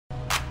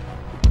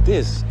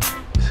This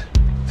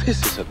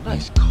is a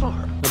nice car.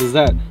 What is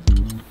that?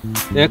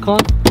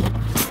 Aircon?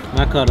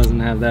 My car doesn't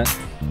have that.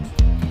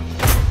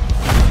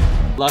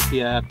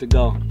 Lucky I have to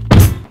go.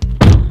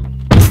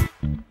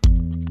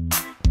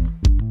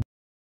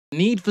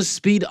 Need for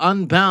Speed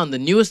Unbound, the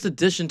newest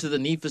addition to the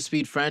Need for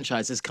Speed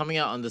franchise, is coming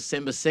out on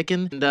December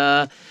 2nd.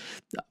 And,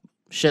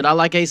 shit, I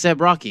like A$AP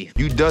Rocky.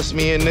 You dust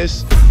me in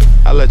this,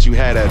 I'll let you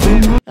have that,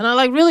 baby. And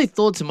I really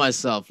thought to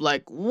myself,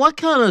 what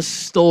kind of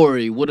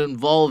story would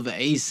involve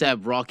A$AP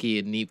Rocky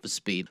in Need for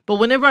Speed? But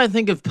whenever I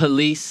think of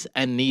police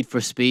and Need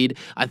for Speed,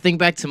 I think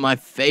back to my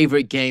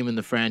favorite game in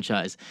the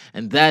franchise,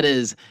 and that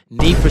is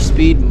Need for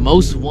Speed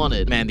Most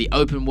Wanted. Man, the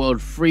open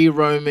world free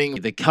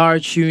roaming, the car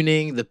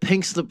tuning, the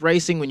pink slip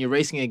racing when you're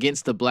racing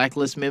against the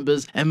blacklist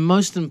members, and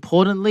most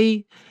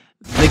importantly,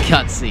 the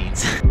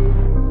cutscenes.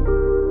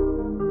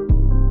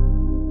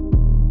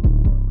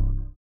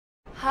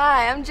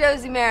 Hi, I'm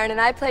Josie Marin, and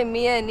I play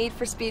Mia in Need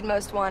for Speed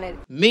Most Wanted.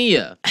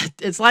 Mia.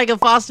 It's like a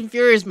Fast and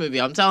Furious movie,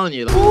 I'm telling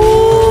you. Ooh,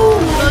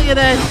 look at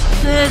that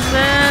shit,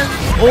 man.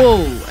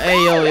 Oh, hey,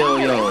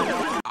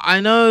 yo.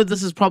 I know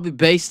this is probably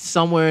based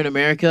somewhere in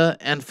America,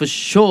 and for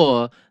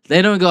sure,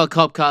 they don't got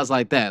cop cars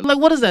like that. Like,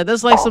 what is that?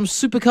 That's like some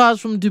supercars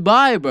from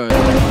Dubai, bro.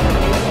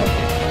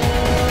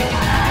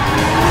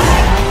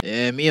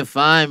 Yeah, Mia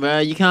fine, bro.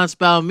 You can't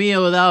spell Mia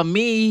without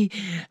me.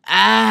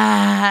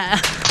 Ah.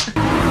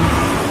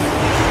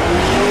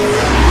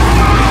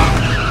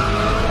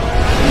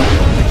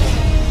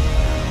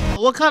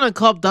 What kind of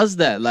cop does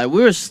that? Like,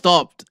 we were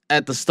stopped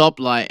at the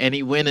stoplight and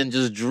he went and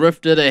just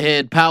drifted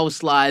ahead, power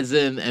slides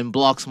in and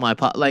blocks my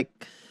path.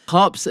 Like,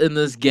 cops in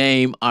this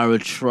game are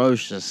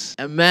atrocious.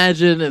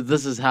 Imagine if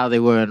this is how they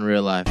were in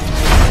real life.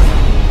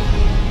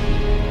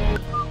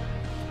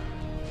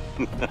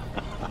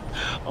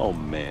 Oh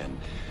man,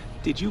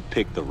 did you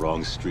pick the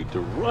wrong street to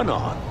run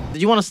on?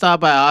 Did you want to start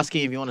by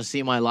asking if you want to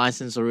see my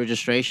license or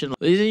registration?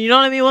 You know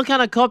what I mean? What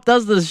kind of cop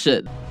does this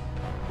shit?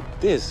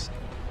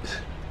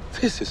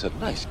 This is a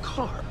nice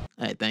car.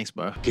 Hey, thanks,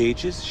 bro.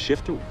 Gauges,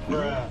 shifter,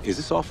 wheel. Is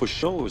this all for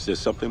show or is there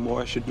something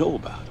more I should know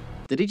about?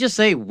 Did he just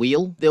say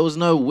wheel? There was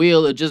no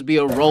wheel, it'd just be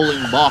a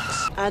rolling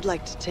box. I'd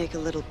like to take a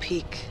little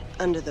peek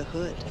under the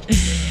hood.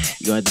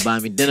 You gonna have to buy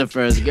me dinner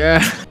first,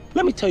 girl.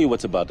 Let me tell you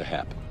what's about to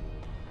happen.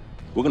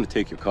 We're gonna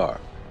take your car,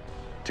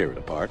 tear it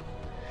apart,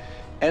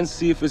 and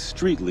see if it's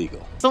street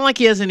legal. It's not like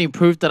he has any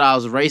proof that I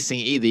was racing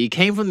either. He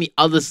came from the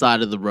other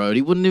side of the road.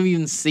 He wouldn't have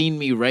even seen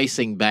me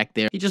racing back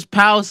there. He just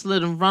power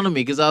slid in front of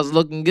me because I was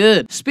looking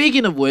good.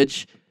 Speaking of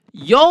which,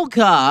 your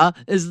car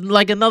is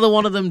like another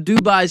one of them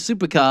Dubai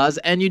supercars,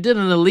 and you did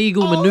an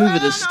illegal maneuver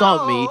to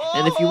stop me,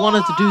 and if you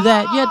wanted to do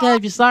that, you had to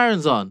have your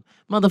sirens on.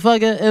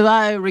 Motherfucker, if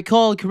I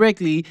recall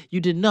correctly,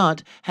 you did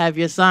not have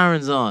your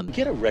sirens on.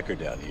 Get a record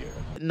down here.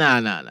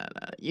 Nah.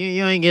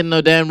 You ain't getting no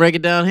damn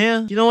record down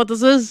here. You know what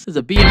this is? It's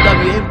a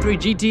BMW M3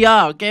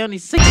 GTR, okay? Only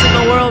 6 in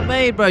the world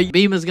made, bro.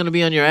 Beamer's gonna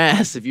be on your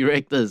ass if you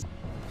wreck this.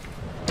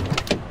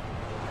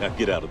 Now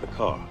get out of the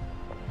car.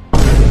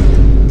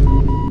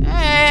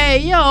 Hey,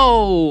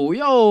 yo.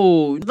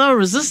 No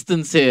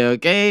resistance here,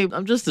 okay?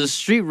 I'm just a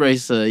street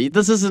racer.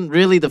 This isn't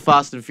really the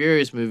Fast and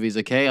Furious movies,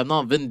 okay? I'm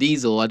not Vin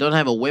Diesel. I don't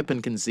have a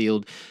weapon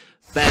concealed.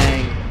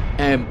 Bang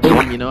and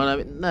boom, you know what I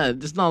mean? No,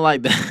 it's not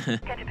like that.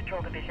 Attention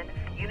Patrol Division.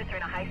 Units are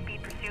in a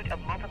high-speed pursuit of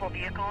multiple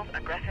vehicles,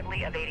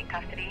 aggressively evading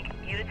custody.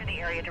 Units in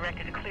the area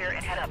directed to clear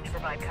and head up to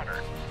provide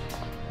cover.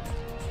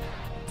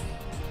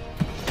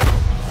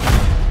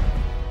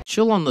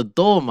 Chill on the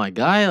door, my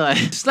guy.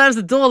 Like, slams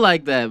the door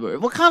like that, bro.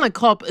 What kind of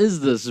cop is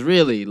this,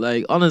 really?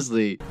 Like,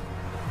 honestly.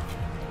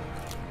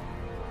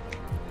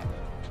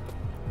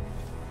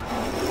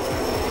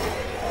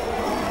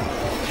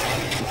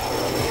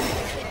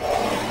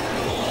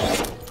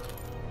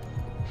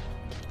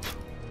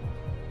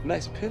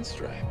 Nice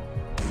pinstripe.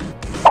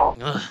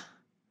 Ugh.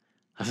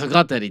 I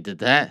forgot that he did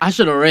that. I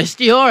should arrest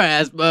your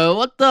ass, bro.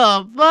 What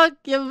the fuck?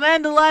 You're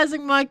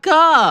vandalizing my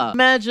car.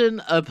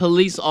 Imagine a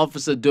police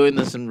officer doing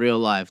this in real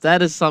life.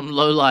 That is some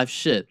low-life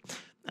shit.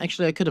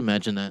 Actually, I could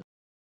imagine that.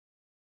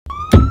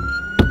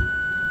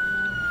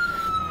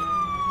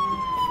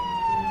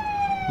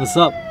 What's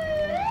up?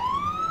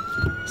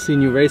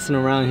 Seen you racing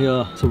around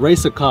here. It's a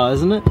racer car,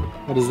 isn't it?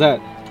 What is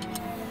that?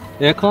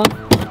 Aircon?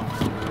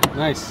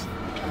 Nice.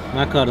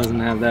 My car doesn't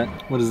have that.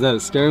 What is that, a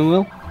steering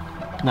wheel?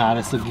 Nah,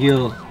 that's a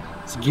gear.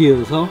 It's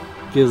gears, huh?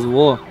 Gears of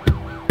war.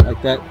 Like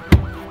that.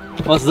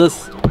 What's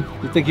this?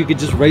 You think you could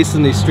just race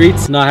in these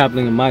streets? Not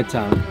happening in my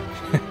town.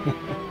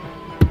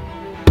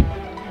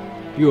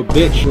 You a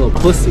bitch. You're a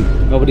pussy.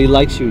 Nobody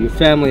likes you. Your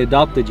family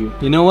adopted you.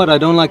 You know what? I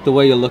don't like the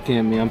way you're looking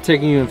at me. I'm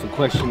taking you in for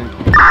questioning.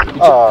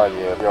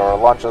 Yeah, your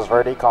lunch is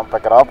ready. Come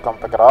pick it up. Come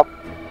pick it up.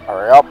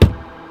 Hurry up.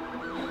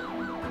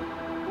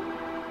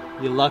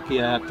 You're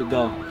lucky I have to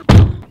go.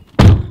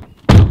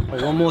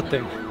 Wait, one more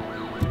thing.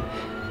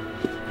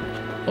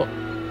 Oh.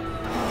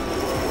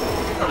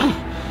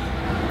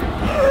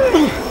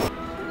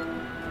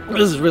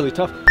 This is really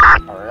tough.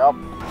 Hurry up.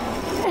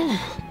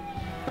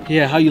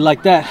 Yeah, how you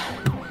like that?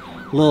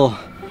 Little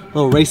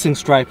racing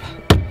stripe.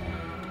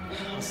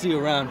 I'll see you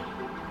around,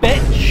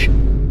 bitch.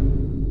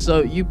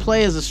 So you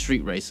play as a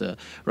street racer,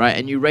 right?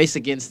 And you race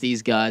against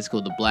these guys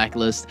called the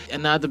Blacklist.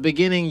 And now at the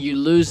beginning, you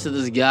lose to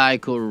this guy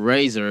called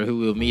Razor, who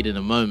we'll meet in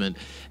a moment.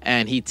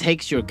 And he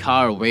takes your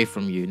car away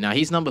from you. Now,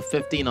 he's number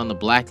 15 on the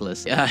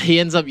Blacklist. He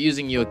ends up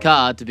using your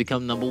car to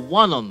become number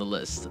 1 on the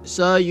list.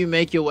 So you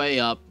make your way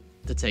up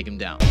to take him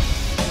down.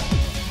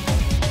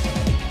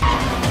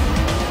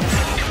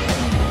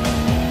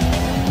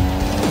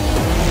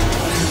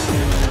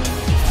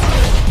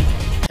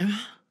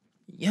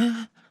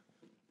 Yeah.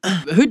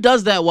 Who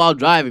does that while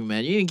driving,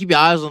 man? You need to keep your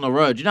eyes on the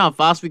road. You know how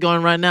fast we're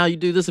going right now? You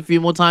do this a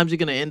few more times, you're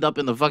gonna end up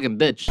in the fucking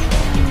ditch.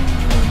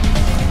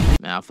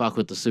 Man, I fuck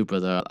with the Supra,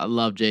 though. I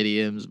love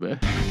JDMs, bro.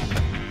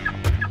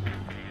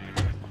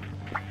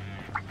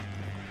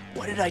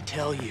 What did I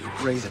tell you?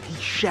 Razor, he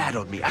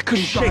shadowed me. I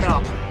couldn't shake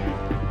up.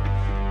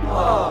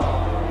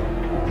 Oh.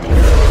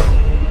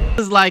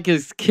 This is like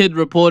his kid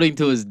reporting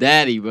to his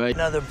daddy, bro.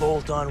 Another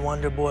bolt-on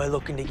wonder boy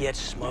looking to get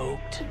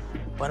smoked.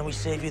 Why don't we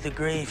save you the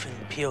grief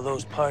and peel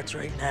those parts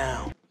right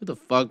now? Who the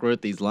fuck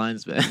wrote these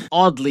lines, man?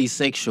 Oddly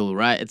sexual,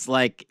 right? It's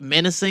like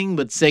menacing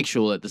but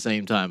sexual at the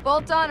same time.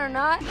 Bolt on or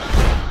not,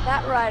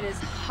 that ride is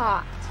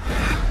hot.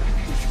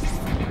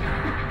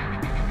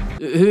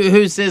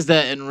 Who says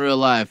that in real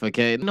life,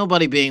 okay?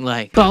 Nobody being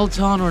like, bolt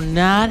on or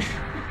not,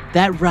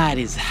 that ride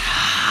is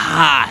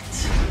hot.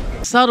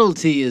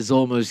 Subtlety is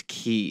almost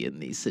key in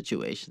these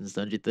situations,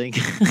 don't you think?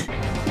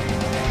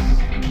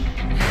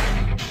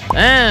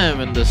 Damn,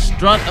 and the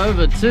strut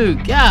over too.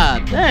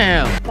 God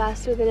damn.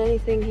 Faster than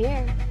anything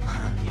here.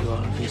 You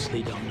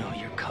obviously don't know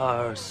your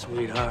cars,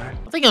 sweetheart.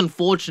 I think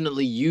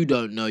unfortunately you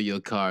don't know your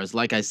cars.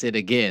 Like I said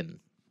again,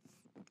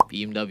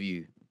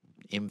 BMW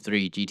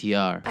M3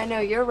 GTR. I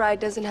know your ride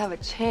doesn't have a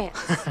chance.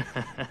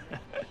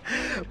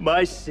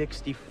 My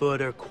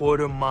 60-footer,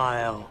 quarter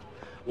mile.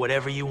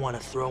 Whatever you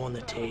want to throw on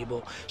the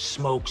table,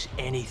 smokes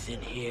anything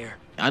here.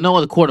 I know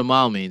what a quarter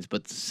mile means,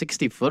 but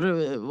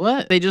 60-footer,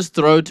 what? They just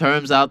throw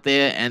terms out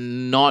there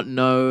and not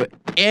know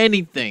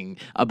anything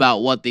about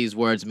what these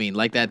words mean.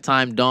 Like that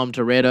time Dom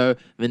Toretto,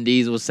 Vin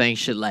Diesel was saying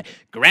shit like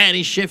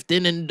granny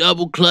shifting and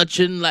double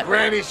clutching. Like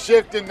granny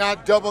shifting,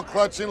 not double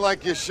clutching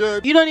like you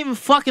should. You don't even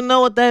fucking know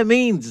what that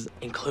means.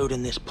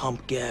 Including this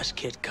pump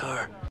gasket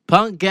car.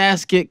 Pump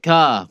gasket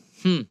car.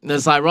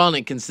 That's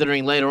ironic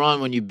considering later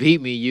on when you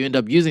beat me, you end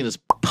up using this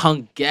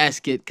punk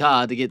gasket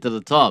car to get to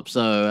the top.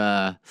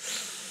 So,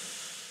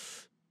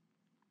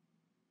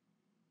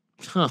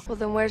 Well,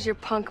 then where's your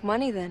punk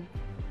money then?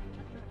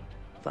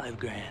 $5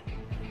 grand.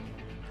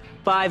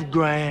 $5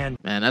 grand.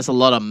 Man, that's a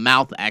lot of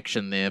mouth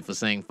action there for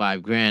saying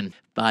 $5 grand.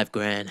 $5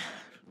 grand.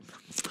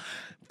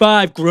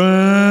 $5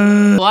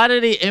 grand. Why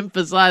did he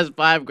emphasize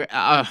 $5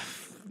 grand?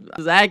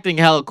 It's acting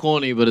hella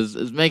corny, but it's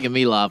making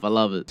me laugh. I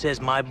love it.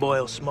 Says my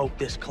boy'll smoke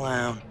this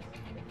clown.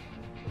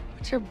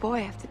 What's your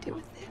boy have to do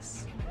with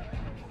this?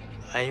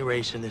 I ain't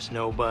racing this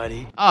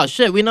nobody. Oh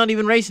shit, we're not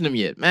even racing him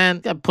yet, man.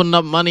 Got putting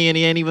up money and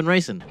he ain't even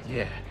racing.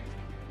 Yeah,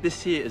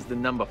 this here is the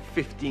number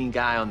 15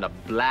 guy on the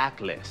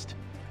blacklist.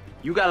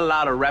 You got a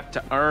lot of rep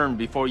to earn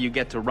before you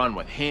get to run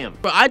with him.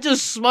 Bro, I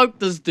just smoked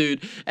this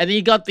dude, and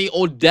he got the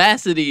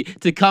audacity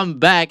to come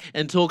back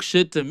and talk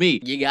shit to me.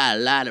 You got a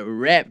lot of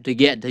rep to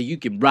get till you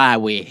can ride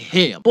with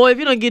him. Boy, if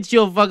you don't get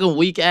your fucking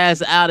weak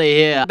ass out of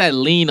here, that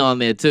lean on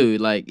there too.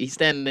 Like, he's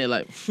standing there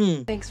like,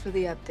 Thanks for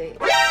the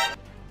update.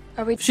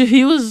 Are we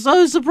He was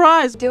so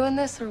surprised. doing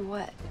this or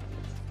what?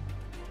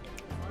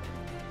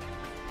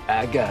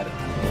 I got him.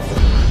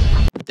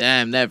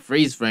 Damn, that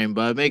freeze frame,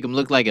 bud. Make him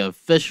look like a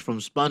fish from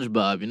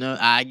SpongeBob, you know?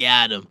 I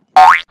got him.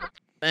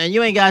 Man,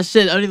 you ain't got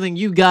shit. Only thing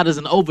you got is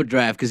an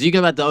overdraft, because you're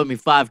about to owe me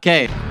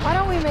 $5K. Why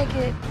don't we make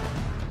it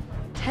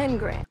 10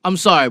 grand? I'm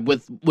sorry,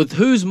 with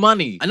whose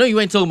money? I know you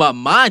ain't talking about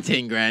my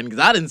 10 grand, because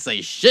I didn't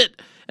say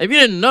shit. If you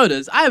didn't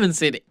notice, I haven't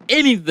said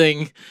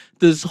anything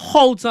this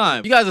whole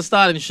time. You guys are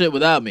starting shit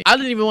without me. I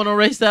didn't even want to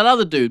race that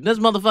other dude. This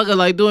motherfucker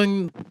like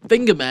doing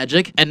finger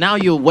magic, and now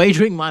you're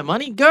wagering my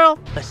money, girl?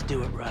 Let's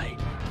do it right.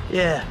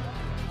 Yeah.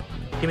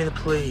 Give me the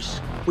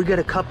police. We got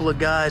a couple of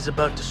guys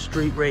about to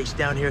street race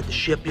down here at the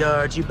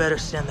shipyards. You better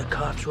send the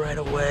cops right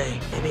away.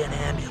 Maybe an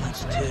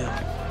ambulance, too.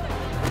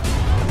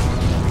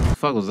 What the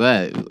fuck was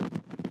that?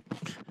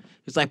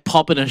 It's like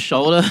popping a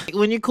shoulder.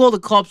 When you call the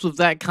cops with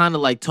that kind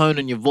of like tone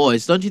in your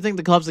voice, don't you think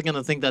the cops are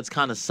gonna think that's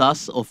kind of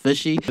sus or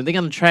fishy? They're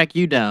gonna track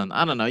you down.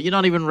 I don't know. You're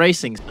not even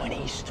racing. When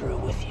he's through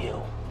with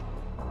you,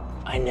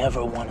 I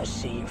never want to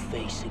see your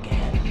face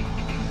again.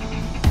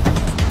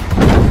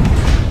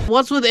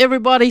 What's with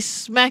everybody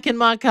smacking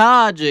my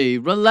car, G?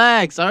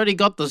 Relax. I already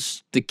got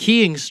the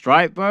keying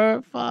stripe,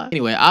 bro. Fuck.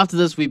 Anyway, after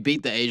this, we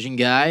beat the Asian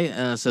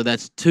guy. So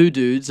that's 2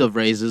 dudes of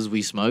Razors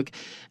we smoke.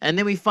 And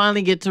then we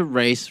finally get to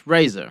race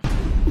Razor.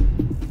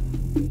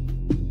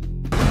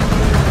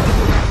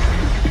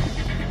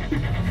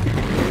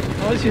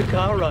 How's your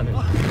car running?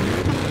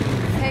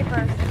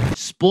 Paper.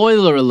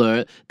 Spoiler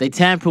alert, they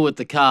tamper with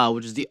the car,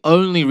 which is the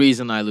only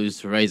reason I lose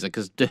to Razor,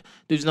 because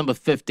dude's number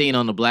 15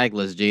 on the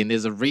blacklist, G, and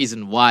there's a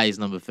reason why he's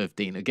number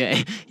 15,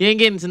 okay? He ain't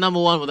getting to number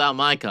 1 without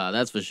my car,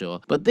 that's for sure.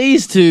 But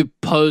these two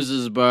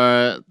posers,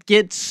 bro,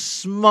 get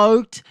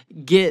smoked,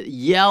 get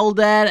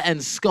yelled at,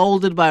 and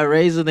scolded by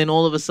Razor, then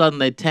all of a sudden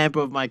they tamper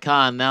with my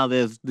car, and now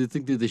they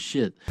think they're the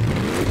shit.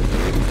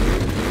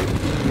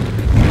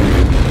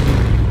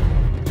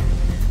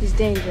 He's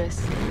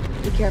dangerous.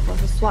 Be careful,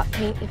 he'll swap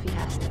paint if he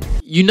has to.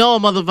 You know a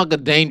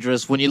motherfucker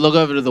dangerous when you look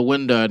over to the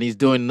window and he's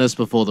doing this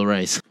before the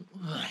race.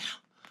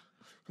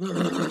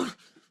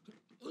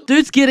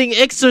 Dude's getting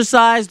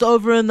exercised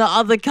over in the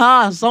other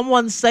car.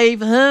 Someone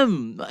save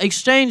him.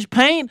 Exchange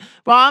paint?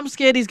 Bro, I'm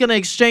scared he's gonna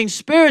exchange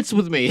spirits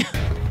with me.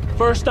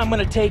 First, I'm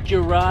gonna take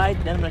your ride,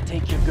 then I'm gonna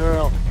take your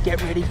girl.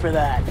 Get ready for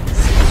that.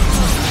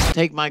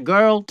 Take my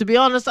girl? To be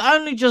honest, I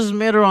only just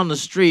met her on the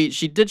street.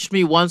 She ditched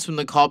me once when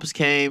the cops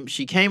came.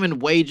 She came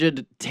and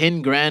wagered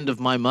 10 grand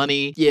of my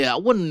money. Yeah, I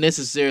wouldn't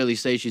necessarily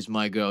say she's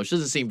my girl. She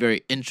doesn't seem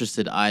very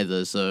interested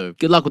either, so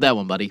good luck with that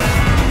one, buddy.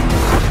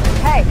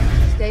 Hey,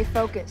 stay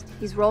focused.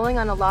 He's rolling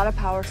on a lot of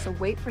power, so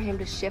wait for him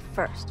to shift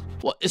first.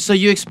 What, so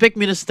you expect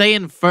me to stay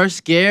in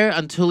first gear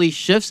until he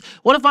shifts?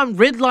 What if I'm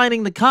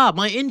redlining the car?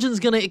 My engine's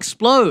gonna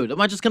explode.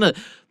 Am I just gonna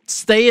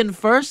stay in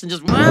first and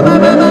just...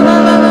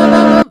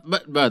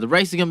 But bro, the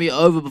race is gonna be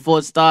over before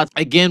it starts.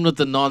 Again with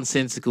the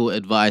nonsensical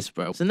advice,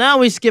 bro. So now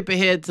we skip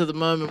ahead to the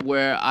moment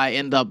where I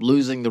end up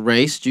losing the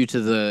race due to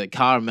the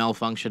car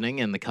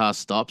malfunctioning and the car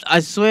stops.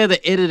 I swear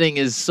the editing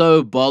is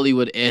so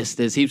Bollywood-esque.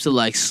 There's heaps of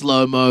like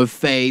slow-mo,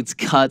 fades,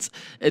 cuts.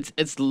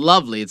 It's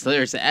lovely. It's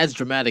hilarious. It adds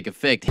dramatic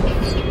effect.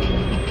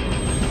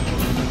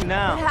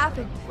 Now. What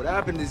happened? What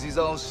happened is he's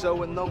on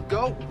show and no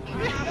go.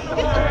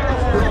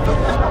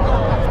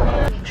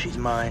 She's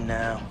mine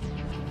now.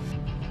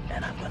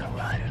 And I'm gonna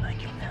ride her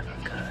like you never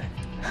could.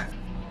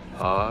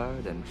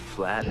 Hard and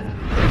flat.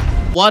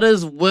 What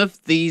is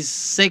with these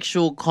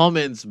sexual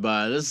comments,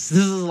 bro? This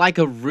is like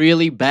a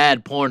really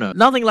bad porno.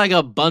 Nothing like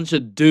a bunch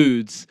of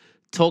dudes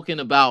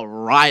talking about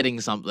riding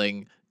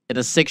something in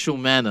a sexual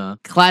manner.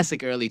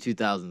 Classic early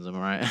 2000s, am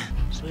I right?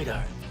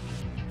 Sweetheart,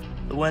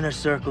 the winner's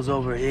circle's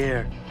over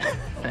here.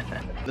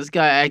 This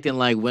guy acting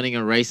like winning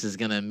a race is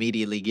gonna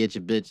immediately get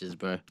you bitches,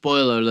 bro.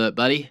 Spoiler alert,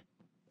 buddy.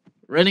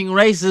 Winning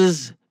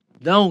races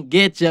don't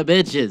get you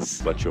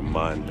bitches. But you're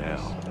mine now.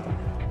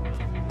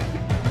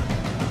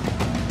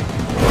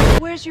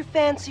 Where's your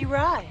fancy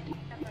ride?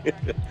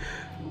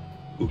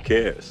 Who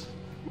cares?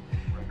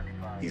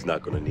 He's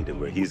not gonna need him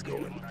where he's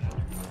going.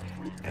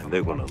 And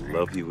they're gonna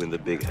love you in the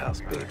big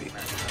house, baby.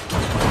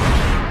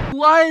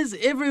 Why is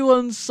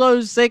everyone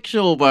so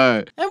sexual,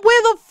 bro? And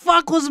where the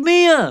fuck was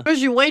Mia?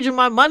 First you wagered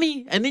my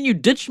money, and then you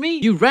ditched me?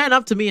 You ran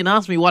up to me and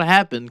asked me what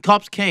happened.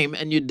 Cops came,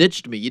 and you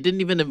ditched me. You didn't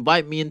even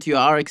invite me into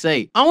your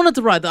RX-8. I wanted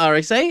to ride the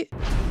RX-8.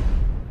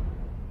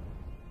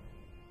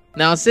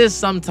 Now, it says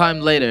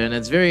sometime later, and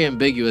it's very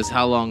ambiguous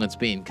how long it's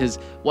been, because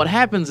what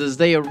happens is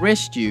they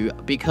arrest you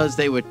because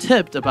they were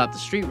tipped about the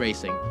street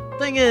racing.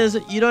 Thing is,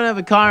 you don't have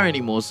a car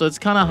anymore, so it's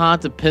kind of hard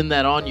to pin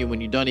that on you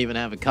when you don't even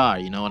have a car,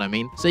 you know what I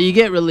mean? So you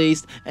get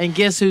released, and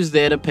guess who's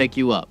there to pick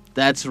you up?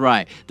 That's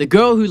right, the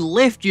girl who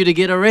left you to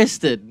get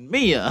arrested,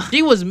 Mia.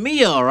 She was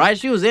Mia, alright?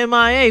 She was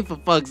MIA for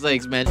fuck's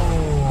sakes, man.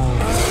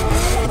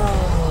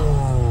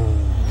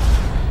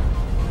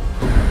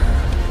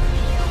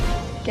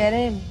 Get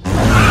in.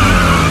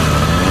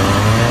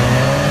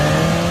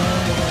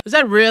 Is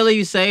that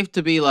really safe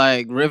to be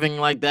like revving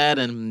like that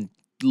and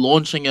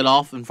launching it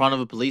off in front of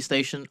a police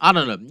station? I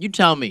don't know. You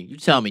tell me. You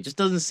tell me. Just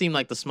doesn't seem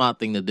like the smart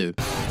thing to do.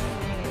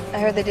 I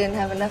heard they didn't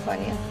have enough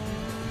on you.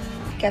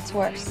 Gets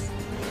worse.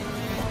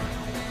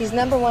 He's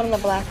number 1 on the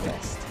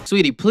blacklist.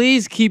 Sweetie,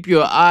 please keep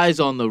your eyes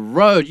on the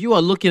road. You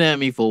are looking at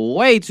me for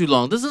way too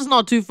long. This is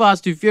not Too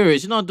Fast, Too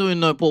Furious. You're not doing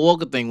no Paul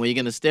Walker thing where you're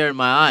gonna stare in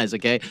my eyes,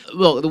 okay?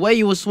 Look, the way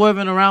you were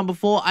swerving around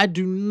before, I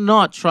do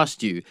not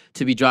trust you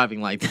to be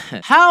driving like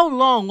that. How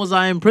long was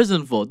I in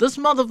prison for? This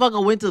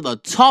motherfucker went to the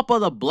top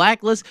of the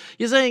blacklist.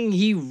 You're saying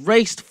he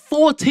raced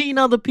 14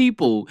 other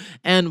people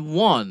and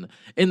won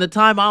in the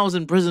time I was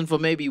in prison for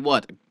maybe,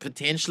 what,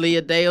 potentially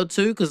a day or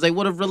two? Because they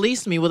would have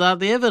released me without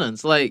the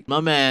evidence. Like, my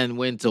man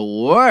went to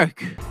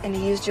work. And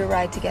he used your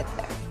ride to get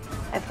there.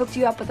 I've hooked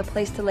you up with a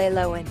place to lay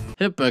low in.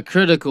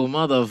 Hypocritical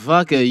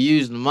motherfucker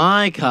used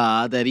my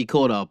car that he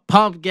called a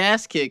pump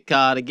gas kit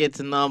car to get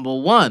to number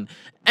 1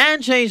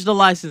 and changed the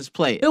license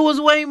plate. It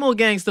was way more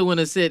gangster when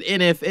it said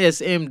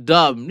NFS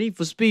dub, Need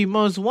for Speed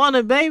Most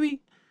Wanted,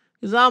 baby.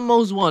 Because I'm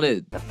most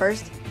wanted. But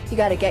first, you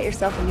gotta get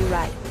yourself a new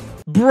ride.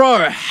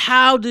 Bro,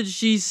 how did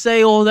she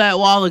say all that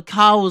while the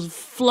car was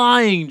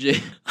flying,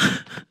 Jay?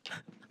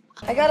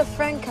 I got a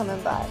friend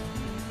coming by.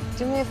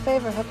 Do me a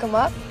favor, hook him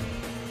up.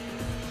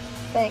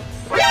 Thanks.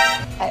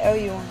 I owe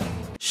you one.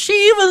 She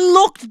even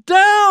looked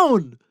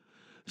down!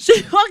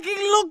 She fucking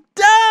looked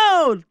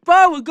down!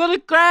 Bro, we're gonna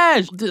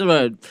crash!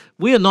 Bro,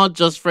 we are not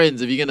just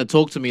friends if you're gonna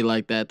talk to me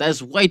like that.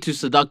 That's way too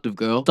seductive,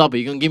 girl. Stop it,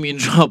 you're gonna get me in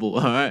trouble,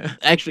 alright?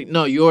 Actually,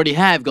 no, you already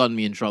have gotten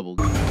me in trouble.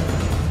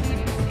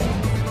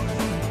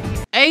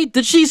 RX-8?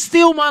 Did she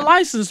steal my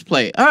license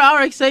plate?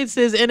 Her RX-8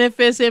 says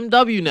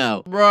NFSMW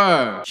now.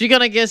 Bro, she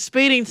gonna get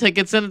speeding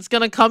tickets and it's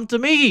gonna come to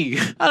me.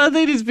 I don't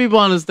think these people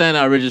understand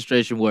how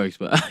registration works,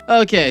 but...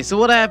 Okay, so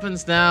what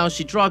happens now?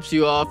 She drops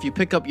you off, you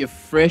pick up your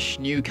fresh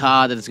new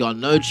car that's got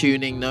no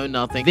tuning, no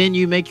nothing. Then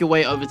you make your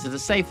way over to the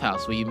safe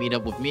house where you meet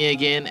up with me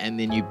again, and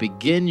then you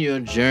begin your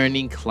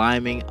journey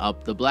climbing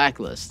up the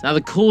blacklist. Now,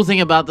 the cool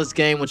thing about this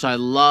game, which I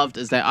loved,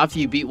 is that after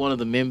you beat one of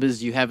the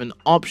members, you have an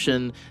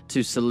option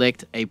to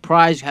select a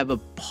prize. You have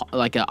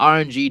like an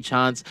RNG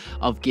chance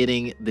of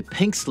getting the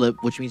pink slip,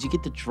 which means you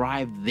get to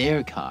drive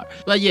their car.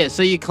 But yeah,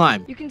 so you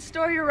climb. You can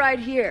store your ride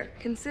here.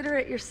 Consider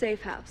it your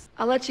safe house.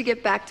 I'll let you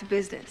get back to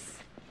business.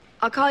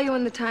 I'll call you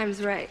when the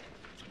time's right.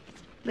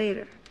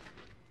 Later.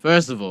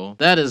 First of all,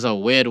 that is a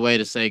weird way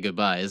to say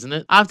goodbye, isn't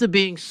it? After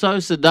being so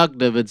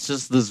seductive, it's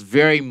just this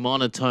very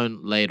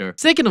monotone later.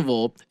 Second of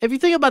all, if you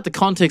think about the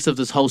context of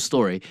this whole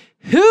story,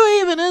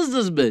 who even is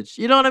this bitch?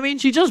 You know what I mean?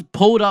 She just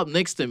pulled up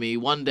next to me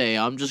one day.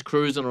 I'm just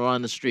cruising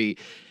around the street.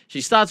 She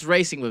starts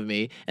racing with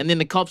me, and then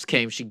the cops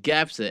came. She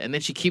gaps it, and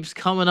then she keeps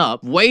coming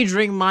up,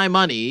 wagering my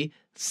money,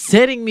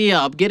 setting me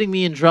up, getting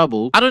me in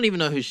trouble. I don't even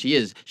know who she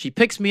is. She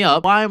picks me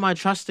up. Why am I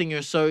trusting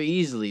her so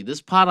easily?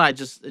 This part,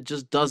 it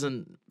just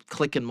doesn't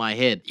click in my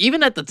head.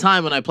 Even at the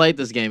time when I played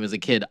this game as a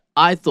kid,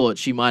 I thought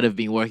she might have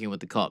been working with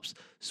the cops.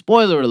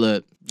 Spoiler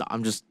alert.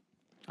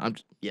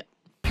 Yeah.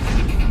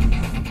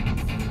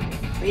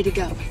 Ready to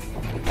go.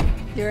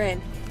 You're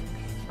in.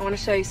 I want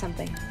to show you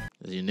something.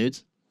 Is your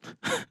nudes?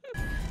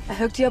 I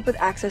hooked you up with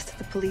access to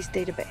the police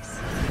database.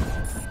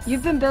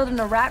 You've been building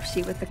a rap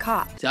sheet with the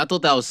cops. See, I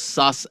thought that was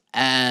sus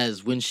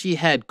as when she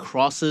had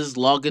crosses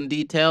login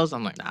details.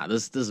 I'm like, nah,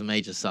 this is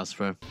major sus,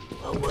 bro.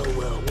 Well,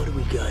 what do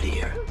we got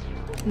here?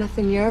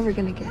 Nothing you're ever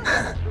gonna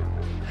get.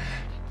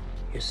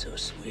 You're so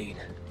sweet.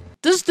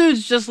 This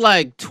dude's just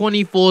like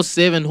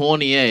 24/7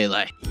 horny, eh?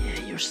 Like,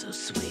 yeah, you're so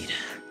sweet.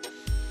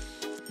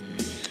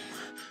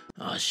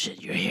 Oh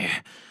shit, you're here.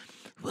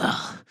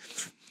 Well,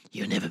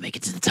 you'll never make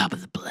it to the top of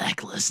the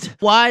blacklist.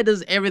 Why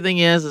does everything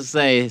he has to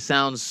say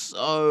sound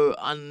so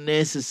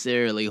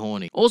unnecessarily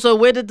horny? Also,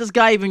 where did this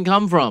guy even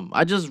come from?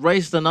 I just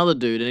raced another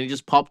dude and he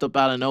just popped up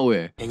out of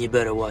nowhere. And you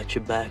better watch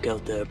your back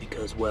out there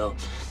because, well,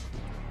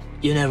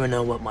 you never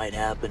know what might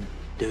happen,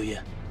 do you?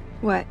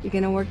 What, you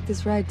gonna work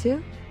this ride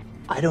too?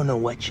 I don't know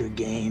what your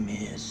game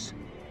is,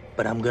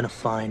 but I'm gonna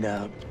find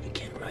out. You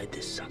can't ride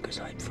this sucker's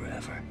hype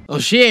forever. Oh,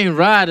 she ain't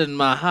riding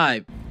my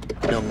hype.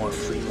 No more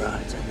free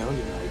rides, I know you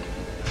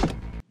like it.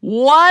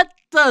 What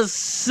the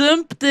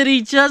simp did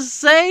he just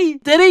say?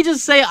 Did he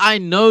just say, I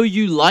know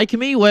you like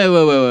me? Wait. I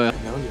know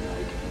you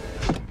like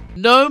it.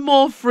 No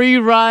more free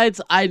rides.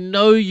 I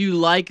know you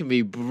like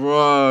me.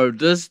 Bro,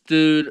 this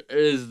dude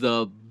is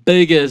the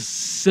biggest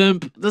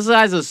simp. This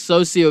guy's a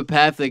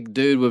sociopathic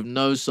dude with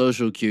no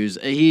social cues.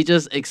 He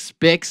just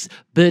expects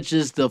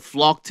bitches to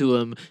flock to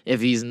him if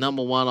he's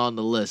 #1 on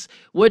the list,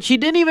 which he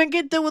didn't even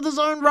get there with his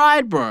own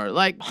ride, bro.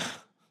 Like,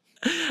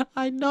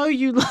 I know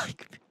you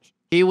like me.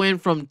 He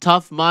went from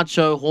tough,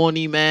 macho,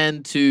 horny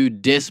man to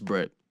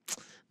desperate.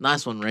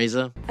 Nice one,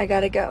 Razor. I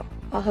gotta go.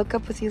 I'll hook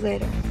up with you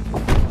later.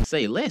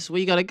 Say less. Where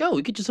you gotta go?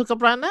 We could just hook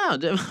up right now.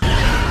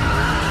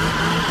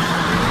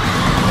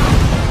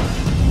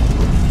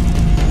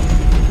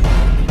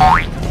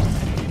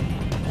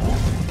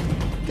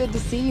 Good to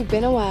see you.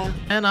 Been a while.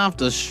 And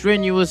after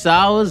strenuous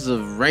hours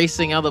of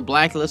racing other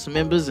blacklist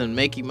members and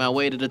making my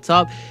way to the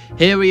top,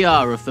 here we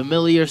are, a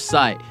familiar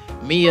sight.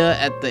 Mia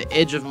at the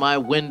edge of my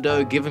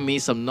window giving me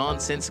some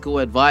nonsensical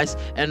advice,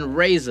 and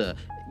Razor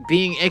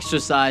being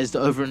exercised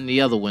over in the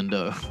other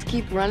window.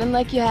 Keep running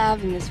like you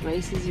have, and this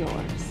race is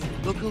yours.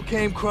 Look who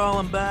came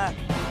crawling back.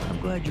 I'm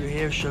glad you're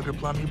here, Sugar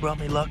Plum. You brought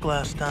me luck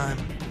last time.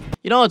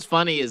 You know what's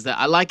funny is that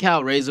I like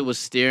how Razor was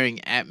staring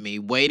at me,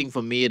 waiting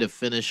for Mia to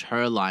finish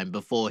her line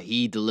before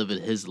he delivered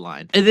his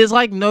line. And there's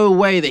like no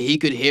way that he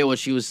could hear what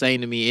she was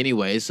saying to me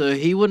anyway, so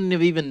he wouldn't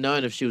have even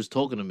known if she was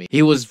talking to me.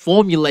 He was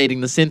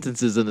formulating the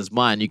sentences in his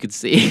mind, you could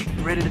see.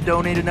 Ready to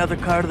donate another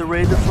car to the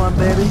Razor Fund,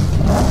 baby?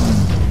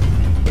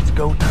 It's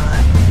go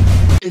time.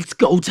 It's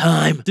go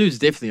time. Dude's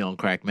definitely on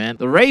crack, man.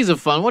 The Razor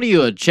Fund, what are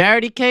you, a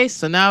charity case?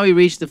 So now we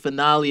reached the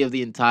finale of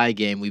the entire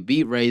game. We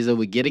beat Razor,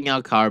 we're getting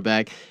our car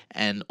back,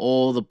 and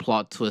all the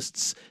plot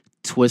twists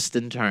twist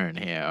and turn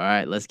here. All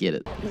right, let's get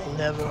it. You'll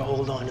never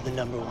hold on to the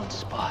 #1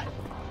 spot.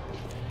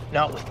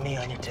 Not with me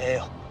on your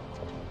tail.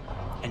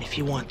 And if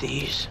you want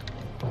these,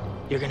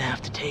 you're gonna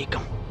have to take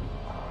them.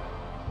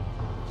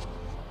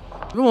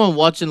 Everyone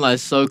watching like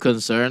so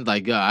concerned,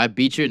 like, I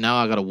beat you, now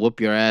I gotta whoop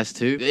your ass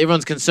too.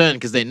 Everyone's concerned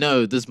because they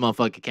know this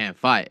motherfucker can't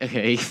fight.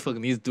 Okay,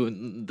 he's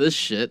doing this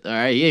shit,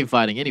 alright? He ain't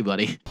fighting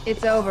anybody.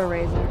 It's over,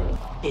 Razor.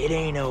 It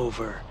ain't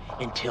over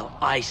until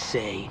I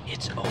say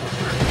it's over.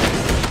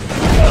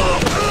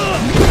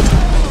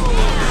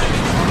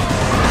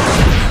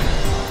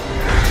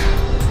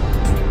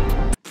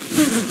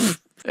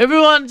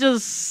 Everyone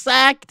just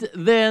sacked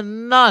their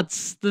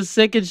nuts the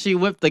second she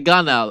whipped the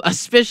gun out,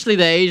 especially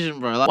the Asian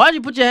bro. Like, why'd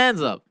you put your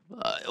hands up?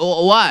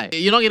 Or why?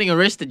 You're not getting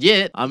arrested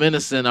yet. I'm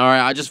innocent,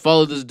 alright? I just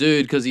followed this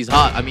dude because he's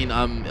hot. I mean,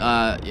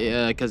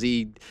 yeah, because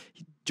he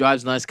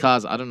drives nice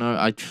cars. I don't know. You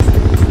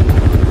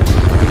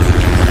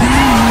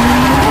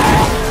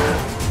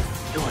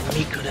and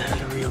me could have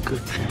had a real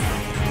good thing.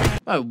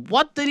 Oh,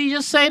 what did he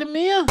just say to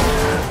Mia?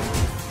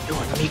 You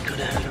and me could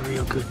have had a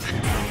real good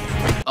thing.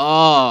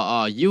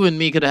 Oh, you and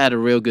me could have had a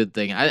real good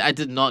thing. I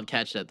did not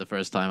catch that the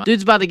first time.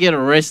 Dude's about to get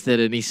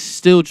arrested and he's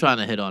still trying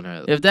to hit on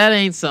her. If that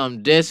ain't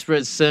some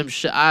desperate simp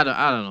shit, I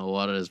don't know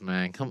what it is,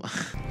 man. Come on.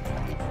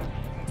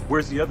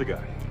 Where's the other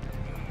guy?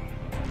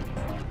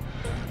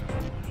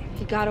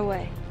 He got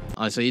away.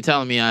 Oh, so you're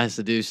telling me I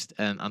seduced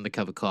an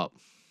undercover cop?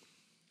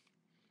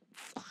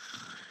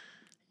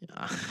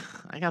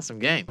 I got some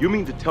game. You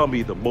mean to tell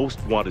me the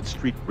most wanted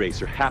street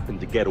racer happened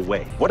to get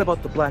away? What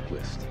about the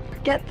blacklist?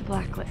 Forget the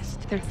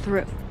blacklist. They're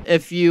through.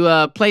 If you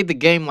played the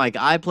game like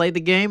I played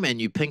the game and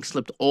you pink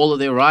slipped all of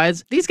their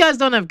rides, these guys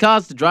don't have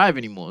cars to drive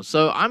anymore.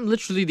 So I'm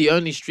literally the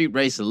only street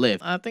racer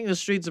left. I think the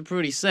streets are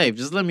pretty safe.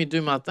 Just let me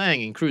do my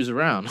thing and cruise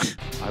around.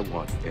 I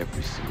want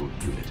every single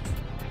unit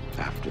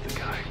after the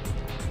guy.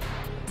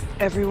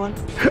 Everyone?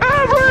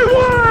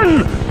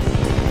 Everyone!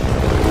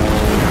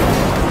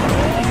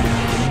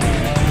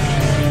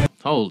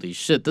 Holy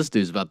shit, this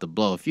dude's about to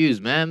blow a fuse,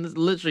 man. This is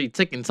literally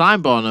ticking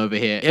time bomb over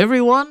here.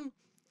 Everyone?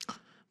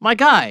 My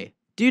guy,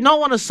 do you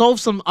not want to solve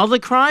some other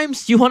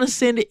crimes? Do you want to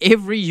send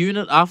every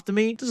unit after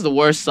me? This is the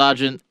worst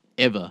sergeant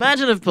ever.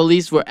 Imagine if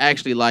police were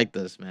actually like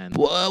this, man.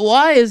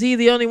 Why is he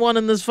the only one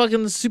in this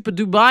fucking super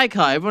Dubai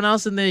car? Everyone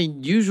else in their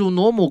usual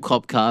normal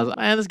cop cars.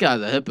 Man, this guy's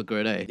a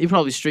hypocrite, eh? He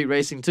probably street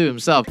racing too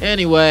himself.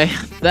 Anyway,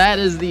 that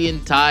is the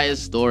entire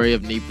story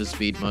of Need for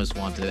Speed Most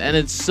Wanted. And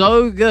it's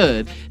so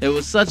good. It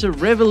was such a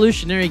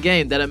revolutionary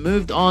game that it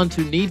moved on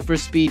to Need for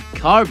Speed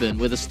Carbon,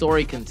 where the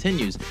story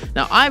continues.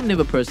 Now, I've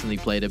never personally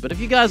played it, but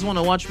if you guys want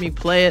to watch me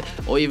play it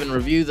or even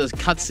review the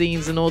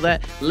cutscenes and all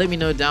that, let me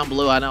know down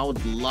below, and I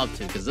would love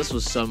to, because this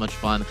was so much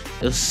fun.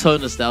 It was so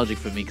nostalgic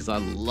for me because I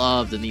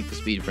love the Need for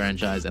Speed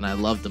franchise and I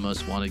love the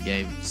Most Wanted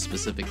game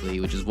specifically,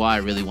 which is why I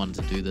really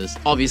wanted to do this.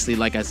 Obviously,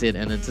 like I said,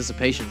 in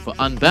anticipation for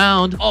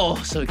Unbound. Oh,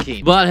 so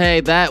keen. But hey,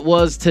 that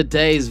was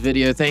today's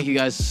video. Thank you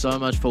guys so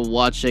much for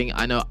watching.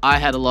 I know I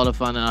had a lot of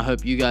fun and I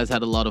hope you guys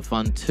had a lot of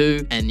fun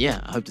too. And yeah,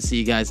 I hope to see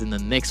you guys in the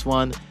next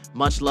one.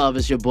 Much love.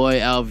 It's your boy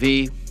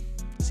eLV.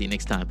 See you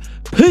next time.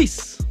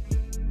 Peace!